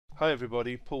Hi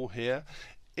everybody, Paul here.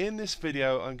 In this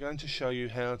video I'm going to show you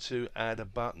how to add a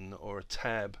button or a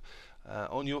tab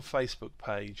on your Facebook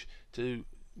page to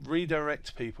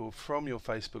redirect people from your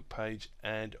Facebook page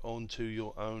and onto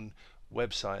your own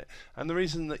website. And the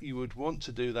reason that you would want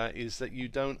to do that is that you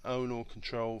don't own or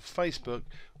control Facebook,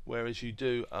 whereas you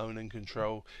do own and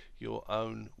control your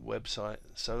own website.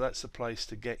 So that's the place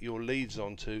to get your leads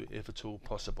onto, if at all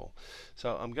possible.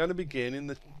 So I'm going to begin in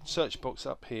the search box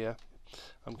up here.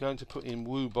 I'm going to put in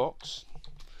Woobox,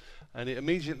 and it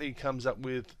immediately comes up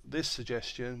with this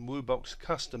suggestion: Woobox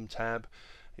custom tab.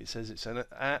 It says it's an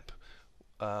app,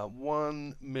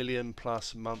 1 million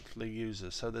plus monthly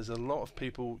users. So there's a lot of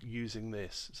people using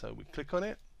this. So we click on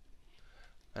it,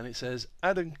 and it says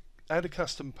add a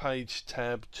custom page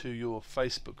tab to your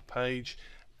Facebook page,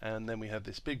 and then we have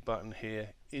this big button here,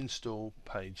 install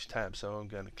page tab. So I'm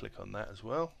going to click on that as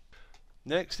well.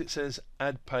 Next it says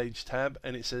add page tab,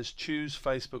 and it says choose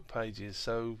Facebook pages.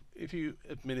 So if you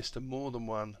administer more than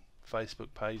one Facebook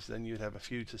page, then you'd have a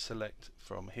few to select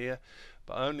from here,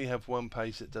 but I only have one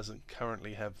page that doesn't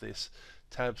currently have this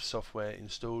tab software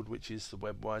installed, which is the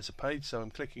WebWiser page. So I'm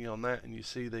clicking on that, and you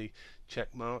see the check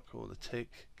mark or the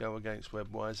tick go against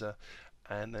WebWiser,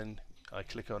 and then I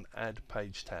click on add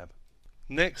page tab.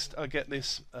 Next I get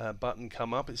this button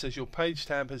come up. It says your page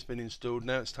tab has been installed.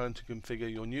 Now it's time to configure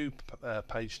your new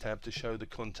page tab to show the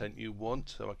content you want.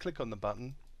 So I click on the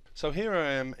button. So here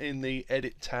I am in the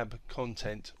edit tab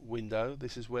content window.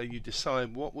 This is where you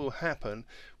decide what will happen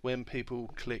when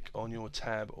people click on your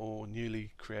tab or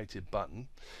newly created button.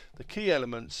 The key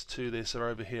elements to this are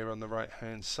over here on the right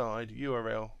hand side: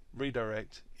 URL,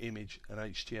 redirect, image and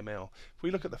HTML. If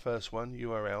we look at the first one,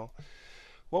 URL,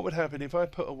 what would happen if I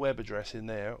put a web address in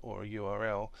there or a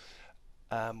URL?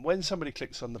 When somebody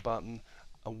clicks on the button,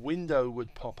 a window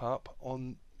would pop up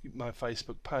on my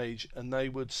Facebook page, and they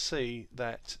would see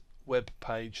that web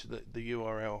page that the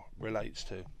URL relates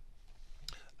to.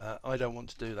 I don't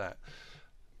want to do that.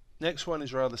 Next one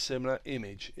is rather similar: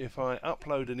 image. If I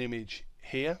upload an image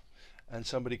here and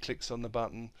somebody clicks on the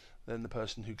button, then the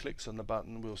person who clicks on the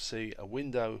button will see a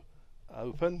window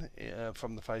open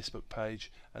from the Facebook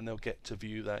page, and they'll get to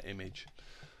view that image.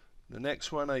 The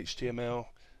next one, HTML,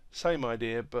 same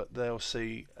idea, but they'll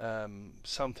see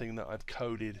something that I've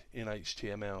coded in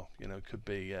HTML. You know, it could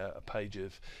be a page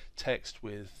of text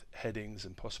with headings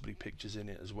and possibly pictures in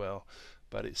it as well,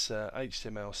 but it's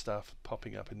HTML stuff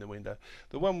popping up in the window.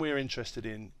 The one we're interested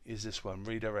in is this one,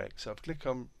 redirect. So I've click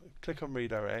on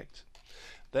redirect.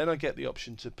 Then I get the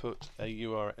option to put a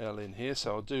URL in here,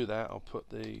 so I'll do that. I'll put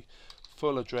the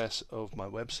full address of my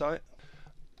website,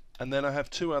 and then I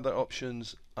have two other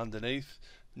options underneath.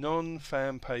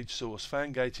 Non-fan page source.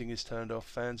 Fan gating is turned off.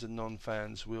 Fans and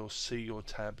non-fans will see your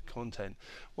tab content.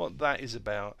 What that is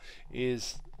about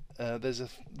is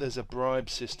there's a bribe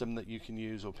system that you can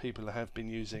use, or people have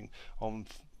been using on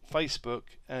Facebook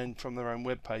and from their own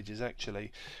web pages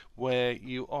actually, where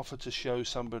you offer to show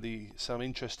somebody some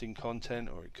interesting content,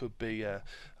 or it could be a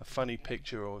funny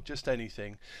picture or just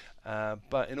anything,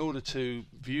 but in order to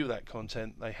view that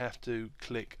content they have to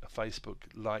click a Facebook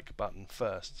like button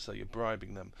first, so you're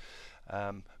bribing them.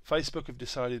 Facebook have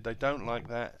decided they don't like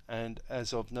that, and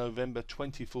as of November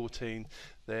 2014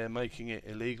 they're making it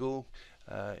illegal,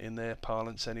 in their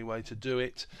parlance anyway, to do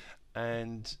it.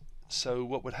 And so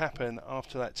what would happen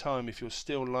after that time, if you're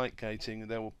still like gating,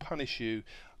 they will punish you,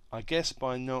 I guess,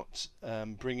 by not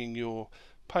bringing your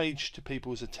page to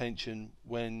people's attention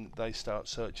when they start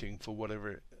searching for whatever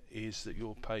it is that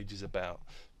your page is about.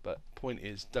 But point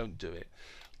is, don't do it.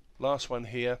 Last one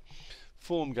here,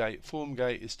 form gate. Form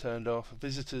gate is turned off.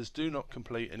 Visitors do not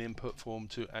complete an input form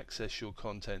to access your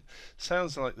content.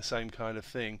 Sounds like the same kind of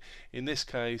thing. In this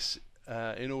case,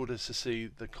 in order to see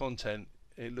the content,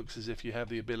 it looks as if you have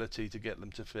the ability to get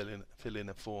them to fill in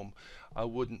a form. I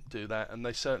wouldn't do that, and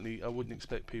I wouldn't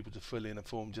expect people to fill in a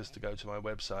form just to go to my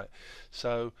website.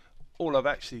 So all I've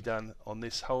actually done on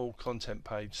this whole content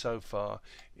page so far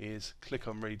is click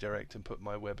on redirect and put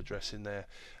my web address in there.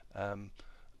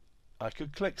 I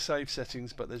could click save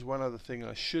settings, but there's one other thing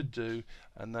I should do,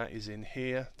 and that is in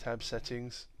here, tab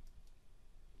settings.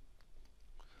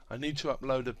 I need to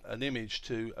upload an image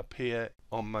to appear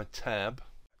on my tab.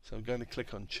 So I'm going to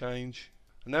click on change,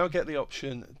 and now I get the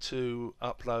option to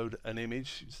upload an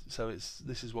image. So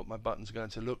this is what my button's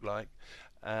going to look like,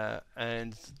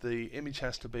 and the image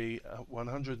has to be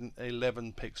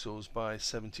 111 pixels by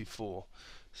 74.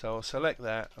 So I'll select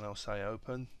that and I'll say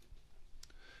open,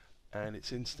 and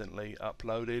it's instantly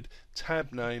uploaded.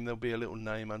 Tab name, there'll be a little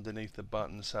name underneath the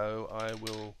button, so I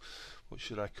will, what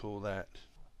should I call that?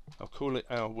 I'll call it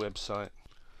our website.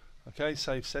 Okay,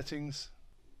 save settings.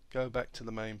 go back to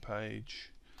the main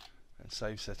page and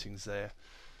save settings there.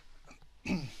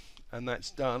 And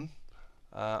that's done.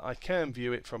 I can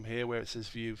view it from here where it says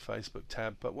view Facebook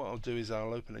tab, but what I'll do is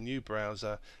I'll open a new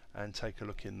browser and take a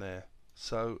look in there.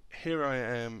 So here I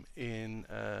am in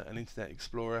an Internet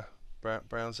Explorer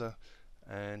browser,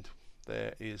 and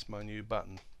there is my new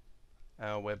button,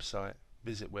 our website,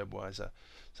 Visit WebWiser.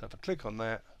 So if I click on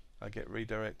that, I get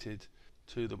redirected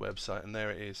to the website, and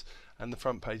there it is. And the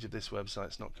front page of this website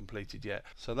is not completed yet.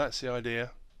 So that's the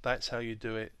idea. That's how you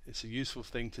do it. It's a useful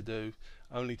thing to do.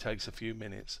 Only takes a few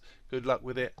minutes. Good luck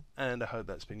with it, and I hope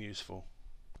that's been useful.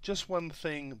 Just one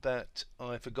thing that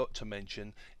I forgot to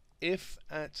mention. If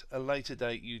at a later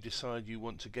date you decide you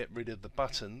want to get rid of the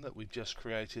button that we've just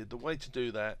created, the way to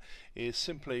do that is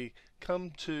simply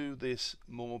come to this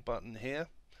More button here,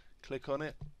 click on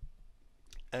it,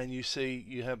 and you see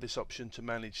you have this option to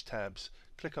manage tabs.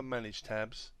 Click on Manage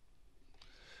Tabs.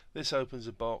 This opens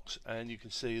a box, and you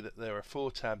can see that there are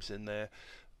 4 tabs in there.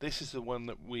 This is the one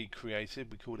that we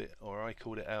created. We called it, or I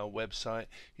called it, our website.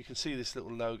 You can see this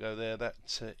little logo there. That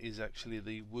is actually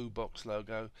the Woobox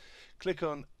logo. Click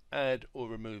on Add or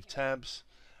Remove Tabs,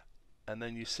 and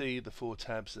then you see the 4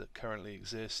 tabs that currently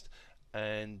exist,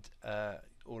 and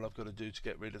all I've got to do to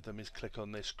get rid of them is click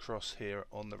on this cross here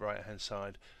on the right hand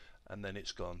side, and then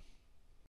it's gone.